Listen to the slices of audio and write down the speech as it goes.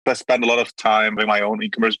I spent a lot of time in my own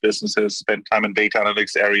e-commerce businesses, spent time in data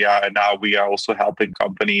analytics area, and now we are also helping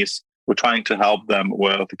companies. We're trying to help them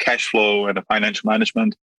with the cash flow and the financial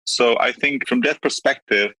management. So I think from that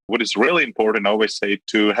perspective, what is really important, I always say,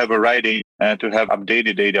 to have a writing and to have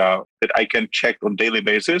updated data that I can check on daily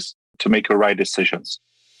basis to make the right decisions.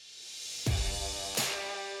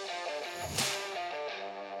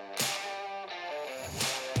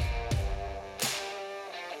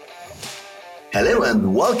 Hello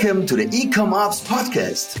and welcome to the eCom Ops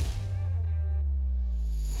podcast.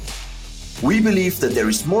 We believe that there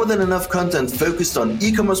is more than enough content focused on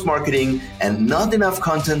e-commerce marketing and not enough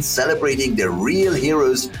content celebrating the real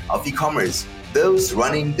heroes of e-commerce, those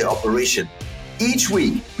running the operation. Each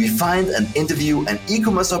week, we find and interview an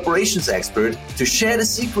e-commerce operations expert to share the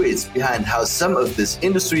secrets behind how some of this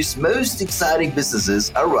industry's most exciting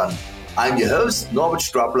businesses are run. I'm your host, Norbert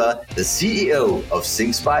Strappler, the CEO of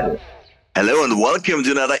SyncSpider. Hello and welcome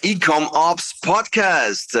to another eCom Ops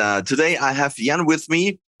podcast. Today I have Jan with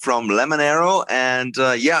me from Lemonero. And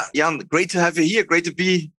Jan, great to have you here. Great to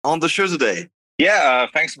be on the show today. Yeah,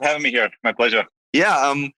 thanks for having me here. My pleasure.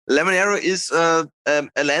 Yeah, Lemonero is a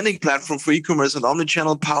landing platform for e-commerce and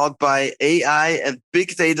omnichannel powered by AI and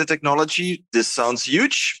big data technology. This sounds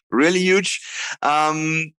huge, really huge. Tell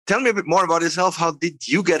me a bit more about yourself. How did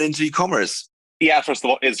you get into e-commerce? Yeah, first of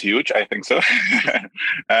all, it's huge. I think so.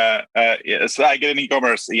 So I get in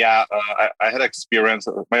e-commerce. I had experience.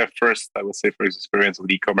 My first experience with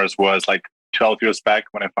e-commerce was like 12 years back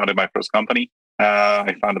when I founded my first company.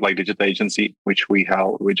 I founded like digital agency, which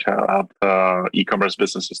helped e-commerce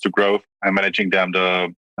businesses to grow and managing them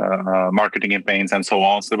the marketing campaigns and so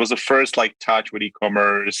on. So it was the first like touch with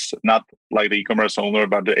e-commerce, not like the e-commerce owner,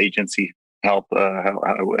 but the agency helped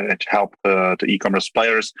the e-commerce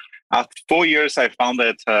players. After 4 years, I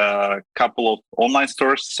founded a couple of online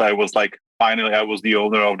stores. So I was like, finally, I was the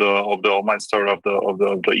owner of the online store of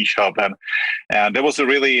the eShop, and that was a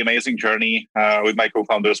really amazing journey with my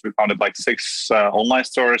co-founders. We founded like 6 online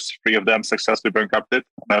stores. 3 of them successfully bankrupted.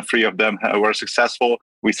 3 of them were successful.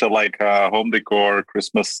 We sell like home decor,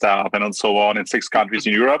 Christmas stuff, and so on in 6 countries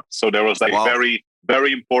in Europe. So there was like very,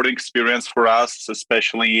 very important experience for us,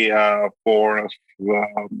 especially for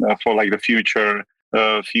like the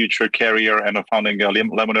future career and founding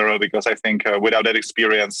Lemonero, because I think without that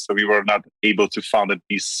experience, we were not able to found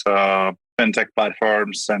these fintech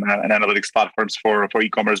platforms and analytics platforms for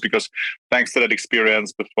e-commerce. Because thanks to that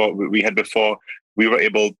experience before, we were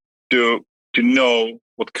able to know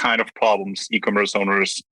what kind of problems e-commerce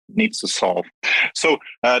owners needs to solve. So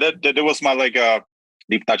that was my like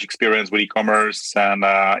deep touch experience with e-commerce, and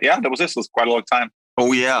that was this. It was quite a long time.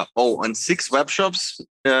 Oh, yeah. Oh, and 6 web shops.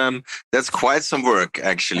 That's quite some work,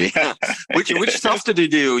 actually. Which software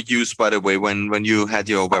did you use, by the way, when you had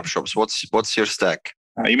your web shops? What's your stack?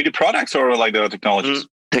 You mean the products or like the technologies?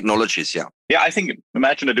 Technologies, yeah. Yeah, I think,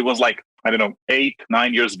 imagine that it was like,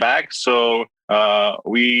 8-9 years back. So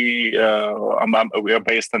we are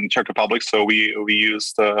based in Czech Republic. So we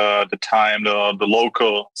used the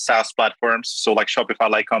local SaaS platforms. So like Shopify,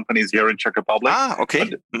 like companies here in Czech Republic. Ah,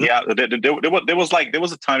 okay. But, yeah, there was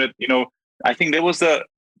a time that, I think there was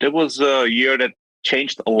a year that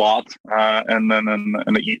changed a lot, and then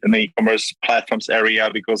in the e-commerce platforms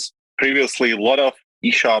area, because previously a lot of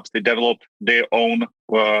e-shops, they developed their own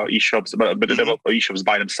e-shops, but they develop e-shops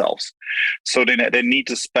by themselves. So they need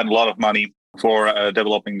to spend a lot of money for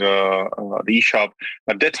developing the e-shop.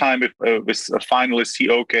 At that time, we finally see,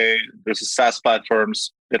 okay, there's a SaaS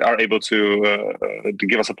platforms that are able to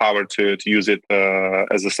give us the power to use it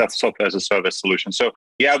as a software as a service solution. So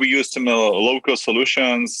yeah, we used some local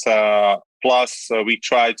solutions. Plus, we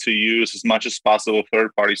try to use as much as possible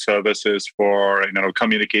third-party services for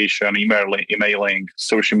communication, emailing,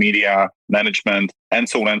 social media management, and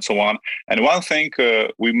so on and so on. And one thing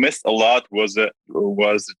we missed a lot was the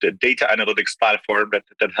data analytics platform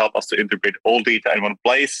that helped us to integrate all data in one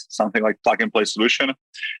place, something like plug-and-play solution.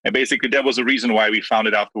 And basically, that was the reason why we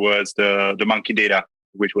founded afterwards the Monkey Data,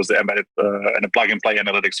 which was the embedded and a plug-and-play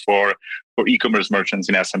analytics for e-commerce merchants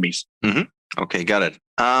in SMEs. Mm-hmm. Okay, got it.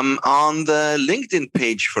 On the LinkedIn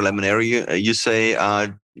page for Lemonero, you say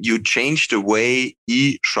you changed the way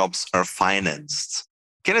e-shops are financed.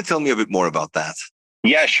 Can you tell me a bit more about that?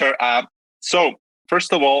 Yeah, sure. So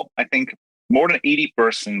first of all, I think more than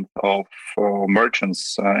 80% of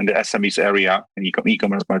merchants in the SMEs area, and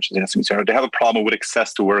e-commerce merchants in the SMEs area, they have a problem with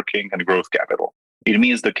access to working and growth capital. It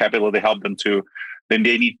means the capital they help them to then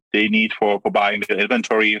they need for buying the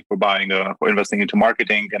inventory, for investing into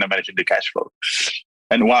marketing and managing the cash flow.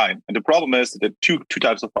 And why? And the problem is that two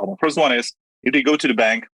types of problem. First one is if they go to the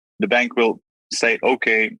bank will say,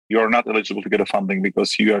 okay, you're not eligible to get a funding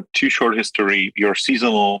because you have too short history, you're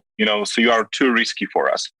seasonal, so you are too risky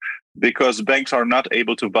for us. Because banks are not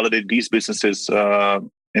able to validate these businesses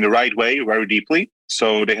in the right way, very deeply.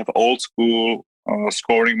 So they have old school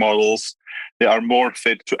scoring models. They are more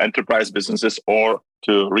fit to enterprise businesses or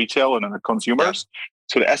to retail and consumers. Yeah.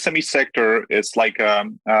 So the SME sector is like they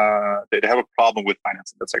have a problem with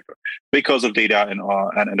financing that sector because of data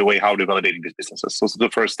and the way how they're validating these businesses. So the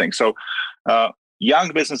first thing. So young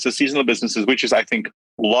businesses, seasonal businesses, which is I think a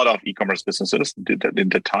lot of e-commerce businesses in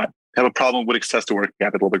that time, have a problem with access to working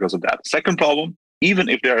capital because of that. Second problem, even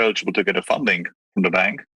if they're eligible to get a funding from the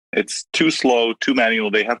bank, it's too slow, too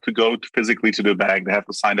manual. They have to go physically to the bank. They have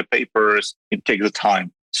to sign the papers. It takes the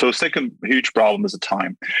time. So second huge problem is the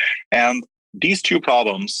time. And these two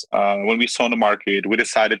problems, when we saw in the market, we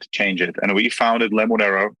decided to change it. And we founded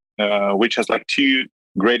Lemonero, which has like two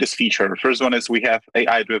greatest features. First one is we have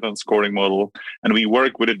AI-driven scoring model, and we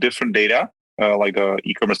work with a different data, like the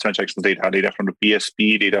e-commerce transactions data from the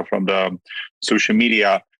PSP, data from the social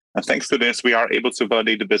media. And thanks to this, we are able to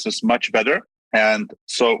validate the business much better. And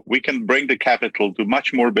so we can bring the capital to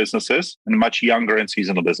much more businesses and much younger and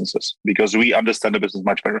seasonal businesses because we understand the business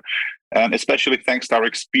much better. And especially thanks to our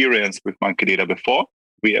experience with Monkey Data before,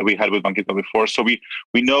 we had with Monkey Data before. So we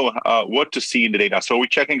know what to see in the data. So we're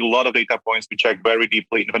checking a lot of data points. We check very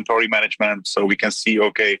deeply inventory management. So we can see,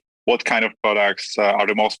 okay, what kind of products are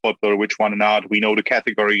the most popular, which one not. We know the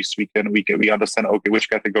categories. We understand, okay, which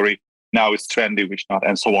category now is trendy, which not,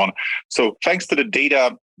 and so on. So thanks to the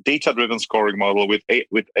data-driven scoring model with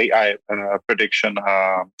AI prediction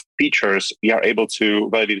features, we are able to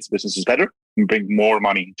validate these businesses better and bring more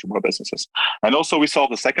money to more businesses. And also we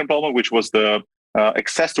solved the second problem, which was the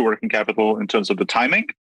access to working capital in terms of the timing.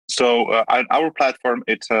 So on our platform,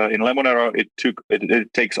 in Lemonero,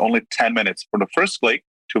 it takes only 10 minutes for the first click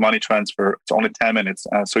to money transfer. It's only 10 minutes.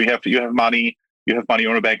 So you have money. You have money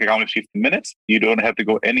on a bank account in 15 minutes. You don't have to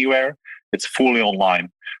go anywhere. It's fully online.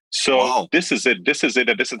 So wow. This is it. And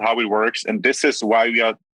this is how it works. And this is why we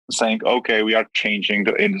are saying, okay, we are changing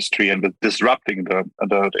the industry and disrupting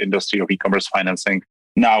the industry of e-commerce financing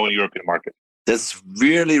now in the European market. That's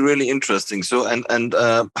really, really interesting. So, and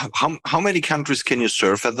how many countries can you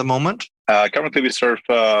serve at the moment? Currently, we serve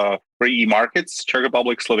 3 markets: Czech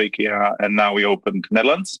Republic, Slovakia, and now we opened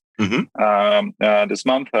Netherlands this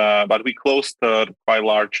month. But we closed quite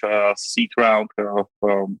large seed round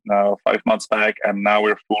 5 months back, and now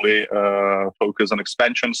we're fully focused on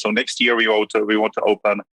expansion. So next year we want to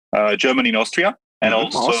open Germany and Austria, and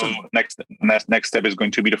also awesome. next step is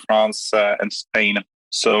going to be the France and Spain.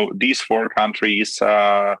 So these 4 countries,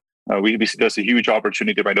 we see there's a huge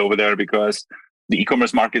opportunity right over there because the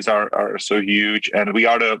e-commerce markets are so huge, and we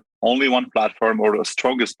are the only one platform or the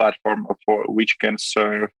strongest platform for which can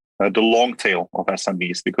serve the long tail of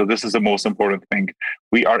SMEs, because this is the most important thing.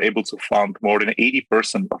 We are able to fund more than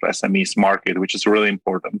 80% of SMEs market, which is really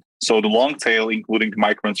important. So the long tail, including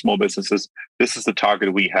micro and small businesses, this is the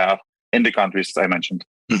target we have in the countries I mentioned.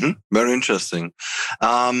 Very interesting.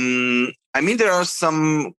 I mean, there are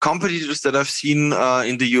some competitors that I've seen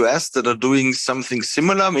in the US that are doing something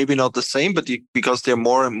similar, maybe not the same, but because they're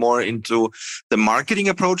more and more into the marketing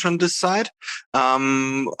approach on this side.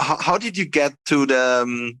 How did you get to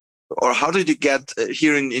how did you get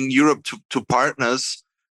here in Europe to partners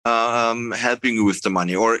helping you with the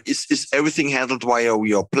money? Or is everything handled via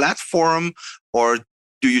your platform, or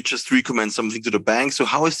do you just recommend something to the bank? So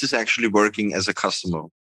how is this actually working as a customer?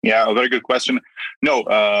 Yeah, a very good question.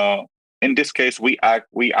 No, in this case, we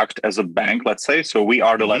act as a bank, let's say. So we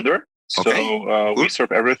are the lender. So we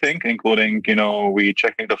serve everything, including, we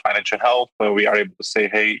checking the financial health. We are able to say,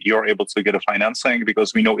 hey, you're able to get a financing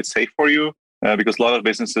because we know it's safe for you. Because a lot of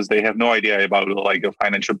businesses, they have no idea about like a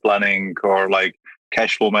financial planning or like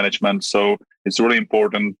cash flow management. So it's really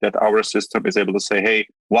important that our system is able to say, hey,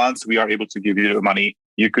 once we are able to give you the money,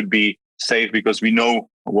 you could be safe because we know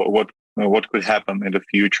what could happen in the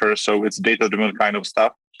future. So it's data-driven kind of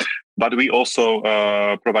stuff. But we also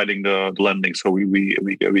providing the lending. So we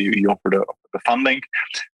offer the funding.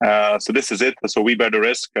 So this is it. So we bear the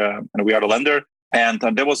risk and we are the lender. And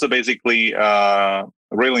that was basically a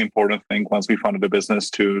really important thing once we founded the business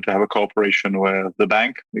to have a cooperation with the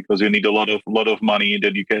bank, because you need a lot of money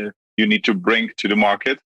that you need to bring to the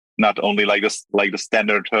market. Not only like the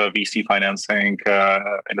standard VC financing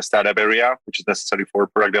in the startup area, which is necessary for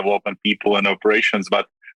product development, people, and operations, but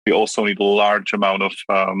we also need a large amount of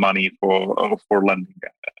money for lending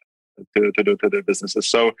to the businesses.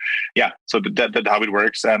 So yeah, so that's how it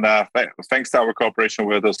works. And thanks to our cooperation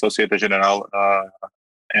with Societe Generale,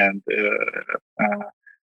 and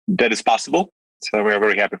that is possible. So we are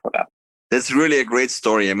very happy for that. That's really a great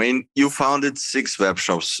story. I mean, you founded 6 web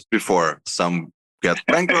shops before. Some got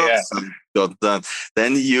bankrupt, Yeah. some got done.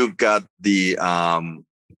 Then you got the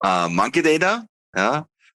monkey data,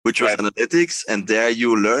 which was Right. analytics, and there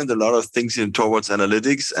you learned a lot of things towards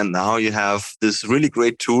analytics. And now you have this really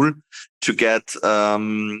great tool to get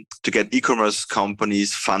e-commerce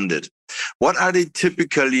companies funded. What are they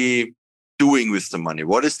typically doing with the money?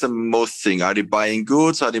 What is the most thing? Are they buying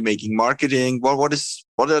goods? Are they making marketing? What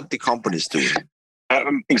are the companies doing?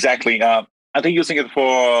 Exactly. I think using it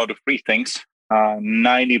for the free things.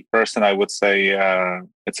 90%, I would say,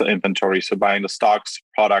 it's an inventory. So buying the stocks,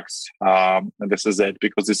 products, and this is it.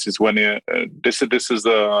 Because this is when you this is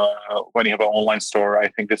the when you have an online store. I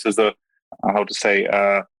think this is the how to say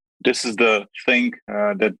this is the thing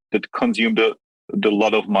that consumed the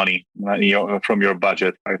lot of money from your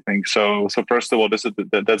budget. I think so. So first of all, that's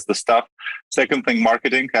the stuff. Second thing,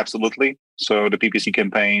 marketing, absolutely. So the PPC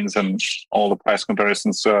campaigns and all the price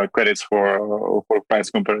comparisons, credits for price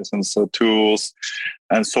comparisons, tools,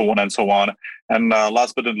 and so on and so on. And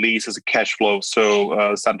last but not least is a cash flow.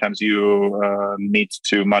 So sometimes you need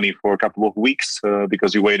to money for a couple of weeks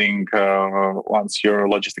because you're waiting once your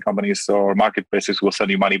logistic companies or marketplaces will send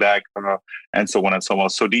you money back, and so on and so on.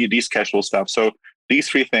 So these cash flow stuff. So these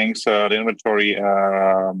 3 things, the inventory,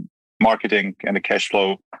 marketing, and the cash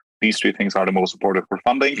flow, these 3 things are the most important for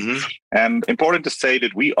funding. Mm-hmm. And important to say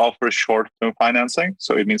that we offer short-term financing.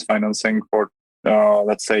 So it means financing for,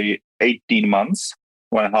 let's say, 18 months,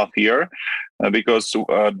 1.5 years, because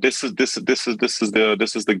this is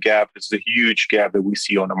the gap. It's a huge gap that we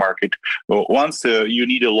see on the market. Once you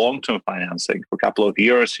need a long-term financing for a couple of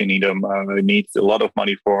years, you need a lot of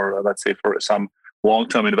money for, let's say, for some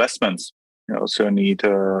long-term investments. So you need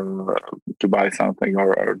to buy something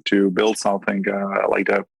or to build something like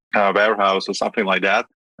a warehouse or something like that.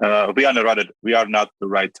 We are not the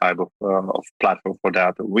right type of platform for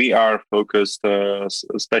that. We are focused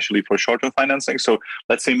especially for short-term financing. So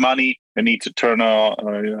let's say money you need to turn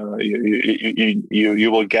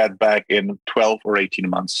you will get back in 12 or 18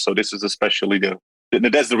 months. So this is especially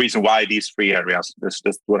that's the reason why these 3 areas. That's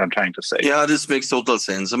what I'm trying to say. Yeah, this makes total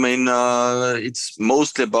sense. I mean, it's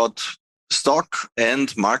mostly about stock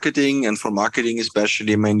and marketing, and for marketing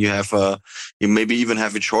especially, I mean, you maybe even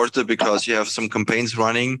have it shorter because you have some campaigns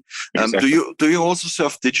running. Exactly. Do you also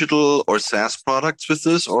serve digital or SaaS products with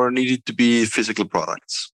this, or need it to be physical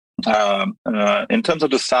products? In terms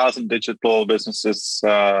of the SaaS and digital businesses,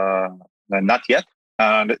 not yet.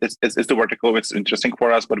 It's the vertical. It's interesting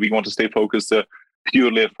for us, but we want to stay focused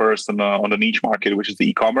purely at first on the niche market, which is the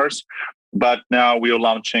e-commerce. But now we are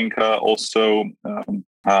launching also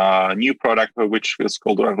new product, which is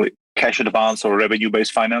called cash advance or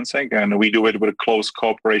revenue-based financing. And we do it with a close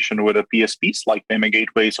cooperation with the PSPs like payment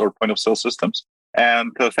gateways or point of sale systems.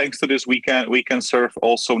 And thanks to this, we can serve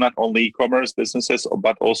also not only e-commerce businesses,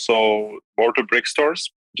 but also mortar brick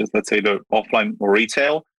stores, just let's say the offline or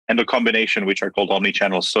retail, and the combination, which are called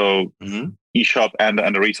omni-channel. So e-shop and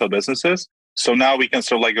the retail businesses. So now we can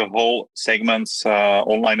serve like a whole segments,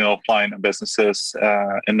 online and offline businesses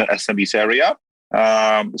in the SMBs area.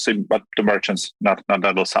 But the merchants, not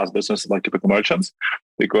the SaaS business, like typical merchants,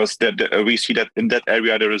 because we see that in that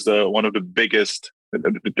area there is one of the biggest.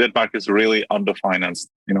 That market is really underfinanced,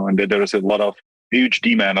 and there is a lot of huge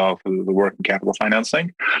demand of the working capital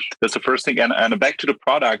financing. That's the first thing. And back to the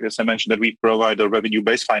product, as I mentioned, that we provide a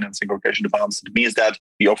revenue-based financing or cash advance. It means that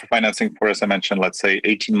we offer financing for, as I mentioned, let's say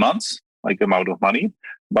 18 months, like the amount of money.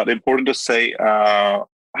 But important to say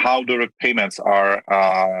how the repayments are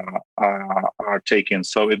taken.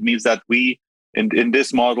 So it means that we, in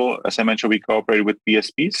this model, as I mentioned, we cooperate with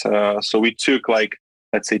PSPs. So we took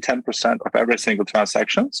let's say 10% of every single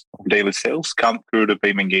transactions of daily sales come through the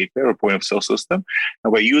payment gateway or point of sale system,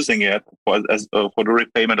 and we're using it for the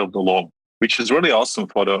repayment of the loan, which is really awesome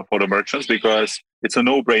for the merchants because it's a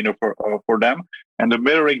no-brainer for them, and they're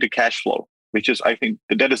mirroring the cash flow, which is, I think,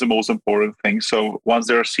 that is the most important thing. So once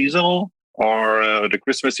they're seasonal, or the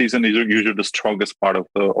Christmas season is usually the strongest part of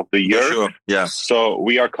the year. Sure. Yeah. So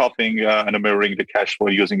we are copying and mirroring the cash flow,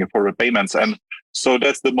 using it for repayments, and so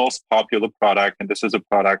that's the most popular product. And this is a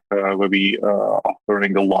product where we are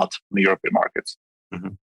offering a lot in the European markets. Mm-hmm.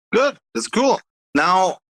 Good. That's cool.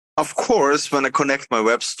 Now, of course, when I connect my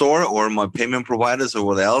web store or my payment providers or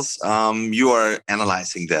what else, you are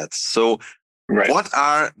analyzing that. So. Right. What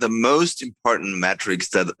are the most important metrics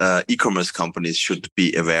that e-commerce companies should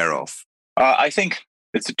be aware of? I think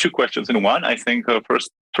it's 2 questions in one. I think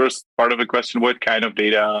first part of the question: what kind of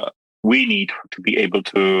data we need to be able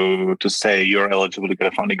to say you're eligible to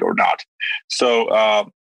get funding or not? So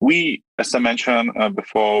we, as I mentioned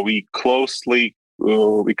before, we closely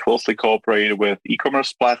we closely cooperate with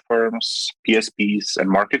e-commerce platforms, PSPs, and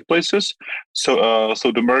marketplaces. So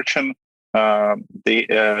the merchant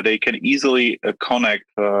they can easily connect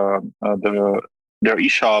their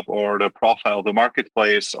eShop or the profile, the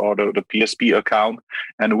marketplace or the PSP account,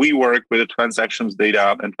 and we work with the transactions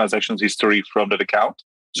data and transactions history from that account.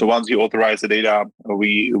 So once you authorize the data,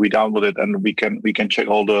 we download it and we can check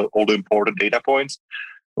all the important data points.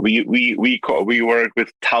 We work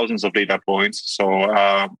with thousands of data points. So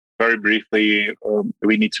very briefly,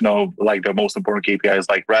 we need to know like the most important KPIs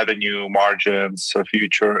like revenue, margins,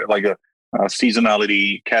 future, like a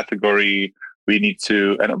seasonality, category. We need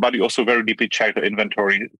to, but we also very deeply check the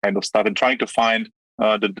inventory kind of stuff and trying to find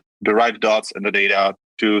the right dots in the data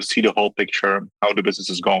to see the whole picture, how the business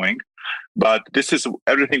is going. But this is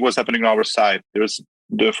everything was happening on our side.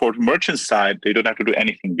 For the merchant side, they don't have to do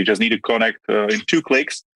anything. They just need to connect in 2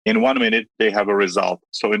 clicks. In 1 minute, they have a result.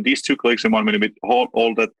 So in these 2 clicks in 1 minute,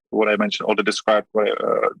 all that what I mentioned, all the described,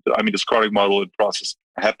 the scoring model and process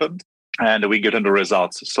happened, and we get into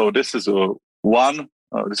results. So this is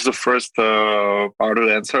this is the first part of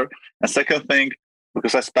the answer. And second thing,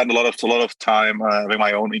 because I spend a lot of time having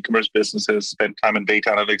my own e-commerce businesses, spend time in data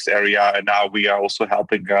analytics area, and now we are also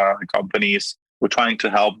helping companies. We're trying to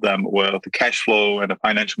help them with the cash flow and the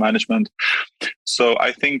financial management. So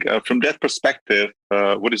I think from that perspective,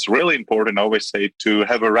 what is really important, I always say, to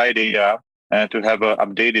have a right data and to have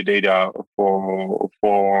updated data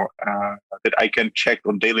for that I can check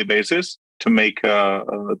on daily basis to make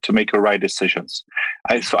right decisions.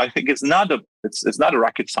 So I think it's not a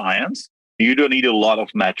rocket science. You don't need a lot of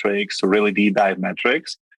metrics, really deep dive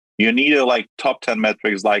metrics. You need like top 10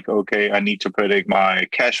 metrics like, okay, I need to predict my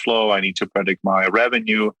cash flow. I need to predict my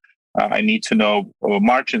revenue. I need to know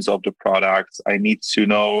margins of the products. I need to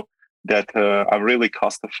know that I'm really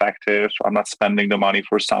cost effective. I'm not spending the money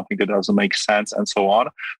for something that doesn't make sense and so on.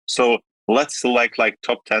 So let's select like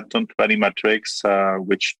top 10 to 20 metrics,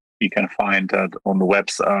 which you can find on the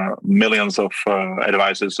webs, millions of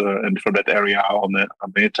advisors and for that area on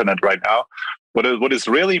the internet right now. What is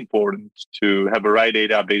really important to have a right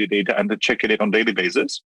data, updated data, and to check it on daily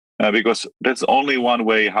basis, because that's only one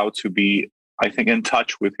way how to be, I think, in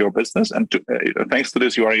touch with your business. And thanks to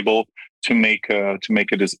this, you are able to make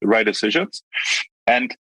right decisions.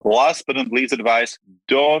 And last but not least, advice: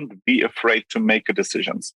 don't be afraid to make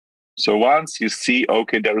decisions. So once you see,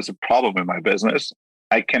 okay, there is a problem in my business,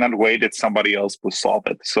 I cannot wait that somebody else will solve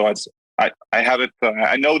it. So I have it.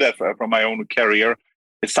 I know that from my own career.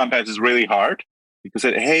 It sometimes is really hard because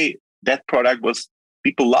hey, that product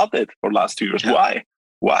people loved it for last 2 years. Yeah.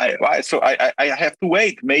 Why? So I have to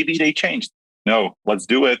wait. Maybe they changed. No, let's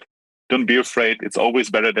do it. Don't be afraid. It's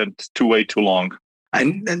always better than to wait too long.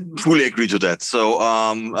 And fully agree to that. So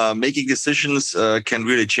making decisions can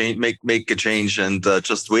really make a change, and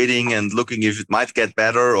just waiting and looking if it might get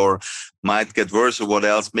better or might get worse or what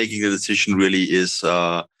else. Making a decision really is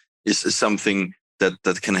something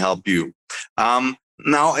that can help you.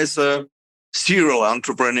 Now, as a serial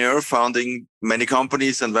entrepreneur founding many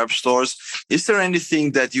companies and web stores, is there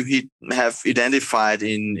anything that you have identified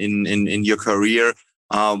in your career?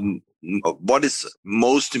 What is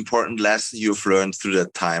most important lesson you've learned through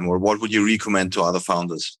that time, or what would you recommend to other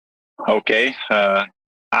founders? Okay,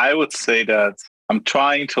 I would say that I'm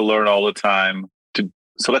trying to learn all the time.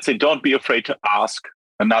 So let's say, don't be afraid to ask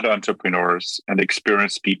another entrepreneurs and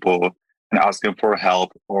experienced people and ask them for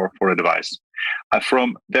help or for advice.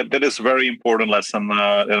 From that is a very important lesson.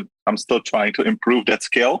 I'm still trying to improve that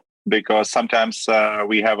skill, because sometimes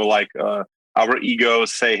we have our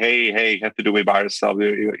egos say, hey, you have to do it by yourself.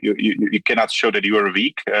 You cannot show that you are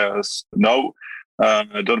weak. No,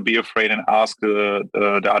 don't be afraid and ask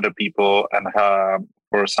the other people and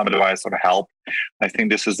for some advice or help. I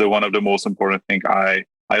think this is one of the most important things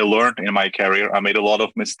I learned in my career. I made a lot of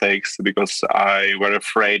mistakes because I were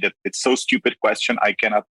afraid that it's so stupid question I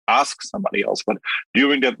cannot ask somebody else. But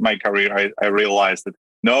during my career, I realized that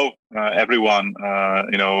no, everyone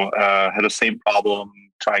had the same problem,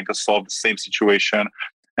 trying to solve the same situation.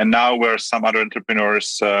 And now where some other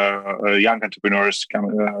entrepreneurs, young entrepreneurs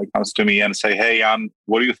comes to me and say, hey, Jan,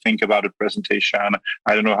 what do you think about the presentation?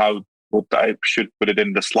 I don't know what I should put it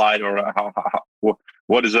in the slide, or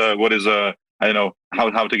what is I don't know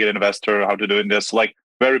how to get an investor, how to do this, like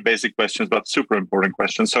very basic questions, but super important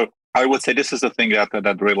questions. So I would say this is the thing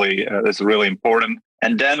that really is really important.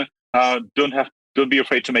 And then don't be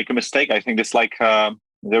afraid to make a mistake. I think it's like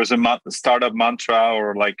there's a startup mantra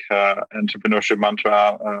or like entrepreneurship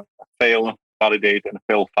mantra: fail, validate, and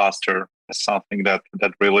fail faster. Is something that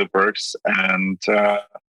really works. And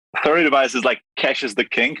third advice is like cash is the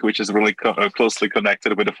king, which is really closely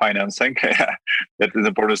connected with the financing. That is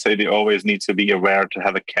important to say. They always need to be aware to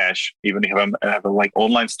have a cash. Even if you have a like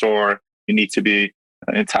online store, you need to be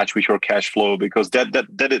in touch with your cash flow, because that's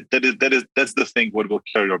the thing what will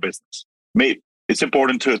carry your business. It's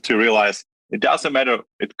important to realize it doesn't matter.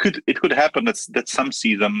 It could happen that some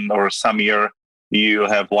season or some year you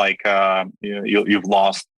have like you've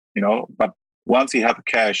lost, but once you have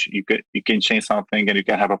cash, you can change something and you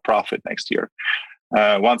can have a profit next year.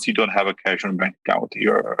 Once you don't have a cash on bank account,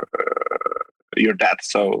 you're dead.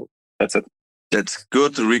 So that's it. That's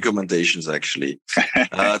good recommendations, actually.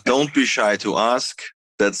 Don't be shy to ask.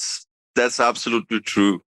 That's absolutely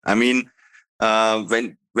true. I mean,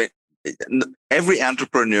 when every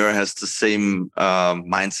entrepreneur has the same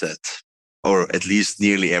mindset, or at least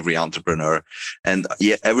nearly every entrepreneur, and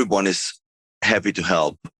everyone is happy to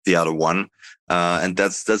help the other one. And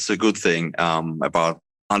that's a good thing about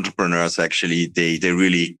entrepreneurs. Actually, they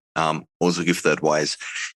really also give the advice.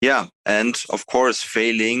 Yeah, and of course,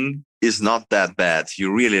 failing is not that bad.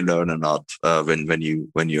 You really learn a lot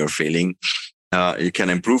when you're failing. You can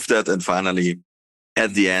improve that, and finally,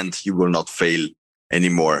 at the end, you will not fail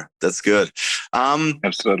anymore. That's good.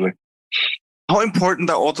 Absolutely. How important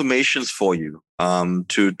are automations for you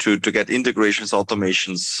to get integrations,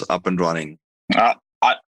 automations up and running?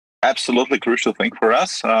 Absolutely crucial thing for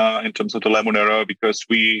us in terms of the Lemonero, because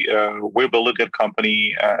we built that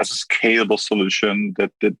company as a scalable solution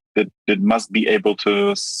that must be able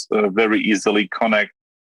to very easily connect,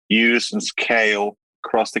 use, and scale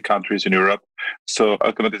across the countries in Europe. So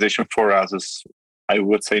automatization for us is, I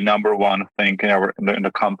would say, number one thing in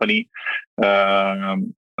the company.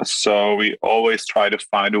 So we always try to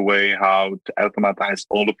find a way how to automatize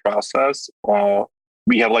all the process.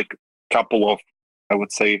 We have like a couple of, I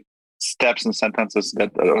would say, steps and sentences that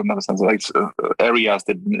areas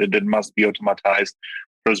that must be automatized.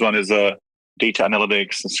 First one is data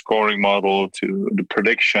analytics and scoring model to the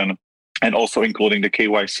prediction, and also including the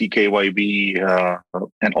KYC, KYB,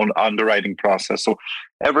 and on underwriting process. So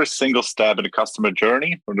every single step in the customer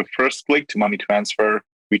journey, from the first click to money transfer,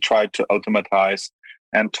 we try to automatize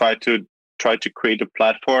and try to create a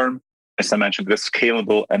platform, as I mentioned, that's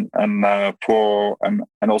scalable and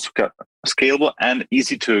also scalable and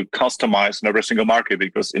easy to customize in every single market.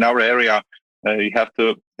 Because in our area, you have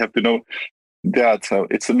to know that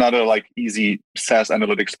it's another like easy SaaS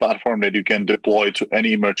analytics platform that you can deploy to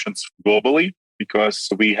any merchants globally. Because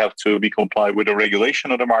we have to be compliant with the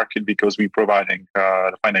regulation of the market, because we're providing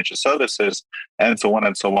financial services and so on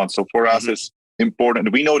and so on. So for us, it's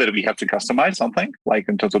important. We know that we have to customize something, like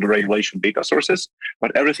in terms of the regulation data sources,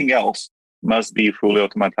 but everything else must be fully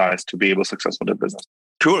automatized to be able to successful the business.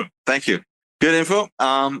 Cool. Thank you. Good info.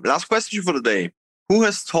 Last question for the day. Who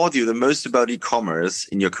has taught you the most about e-commerce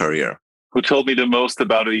in your career? Who told me the most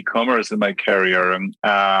about e-commerce in my career?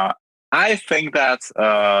 I think that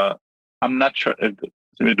I'm not sure if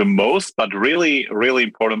the most, but really, really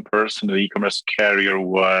important person in the e-commerce career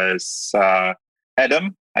was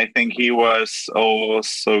Adam. I think he was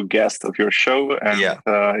also guest of your show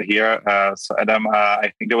here. So Adam,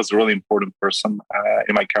 I think that was a really important person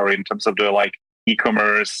in my career in terms of the like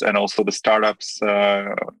e-commerce and also the startups in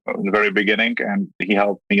the very beginning, and he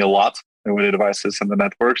helped me a lot with the devices and the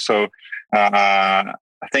network. So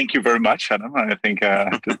thank you very much, Adam. I think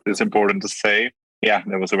it's important to say. Yeah,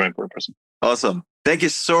 that was a very important person. Awesome. Thank you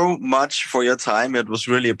so much for your time. It was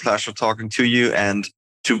really a pleasure talking to you, and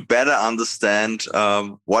to better understand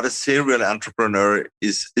what a serial entrepreneur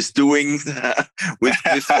is doing with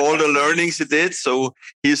all the learnings he did. So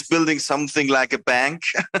he's building something like a bank.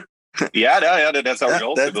 Yeah, that's our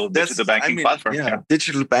goal, to build digital banking platform. Yeah,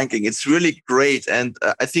 digital banking. It's really great. And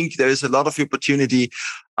I think there is a lot of opportunity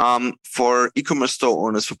for e-commerce store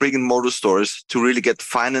owners, for brick and mortar stores, to really get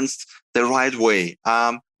financed the right way.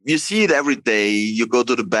 You see it every day. You go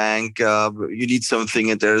to the bank, you need something,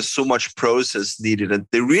 and there's so much process needed. And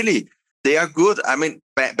they are good. I mean,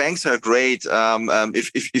 banks are great.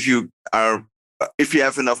 If you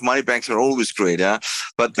have enough money, banks are always great. Yeah.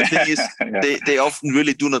 But the thing is, they often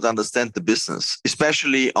really do not understand the business,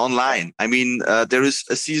 especially online. I mean, there is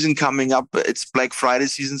a season coming up. It's Black Friday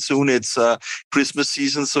season soon. It's Christmas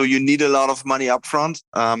season. So you need a lot of money upfront.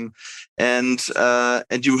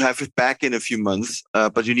 And you have it back in a few months,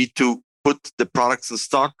 but you need to put the products in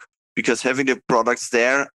stock, because having the products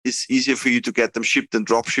there is easier for you to get them shipped than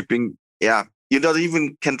drop shipping. Yeah, you not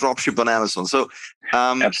even can drop ship on Amazon. So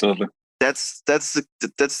absolutely, that's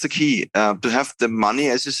the key, to have the money,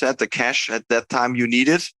 as you said, the cash at that time you need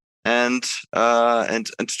it, and to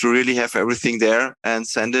really have everything there and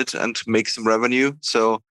send it and make some revenue.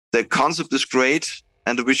 So the concept is great.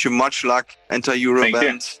 and I wish you much luck enter Europe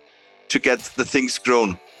and to get the things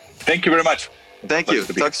grown. Thank you very much. Thank you.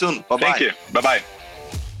 Talk soon. Bye-bye. Thank you. Bye-bye.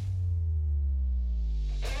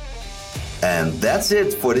 And that's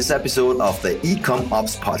it for this episode of the eCom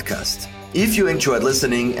Ops podcast. If you enjoyed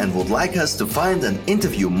listening and would like us to find and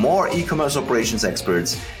interview more e-commerce operations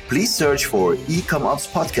experts, please search for eCom Ops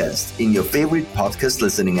podcast in your favorite podcast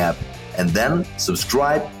listening app, and then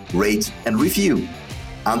subscribe, rate, and review.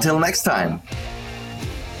 Until next time.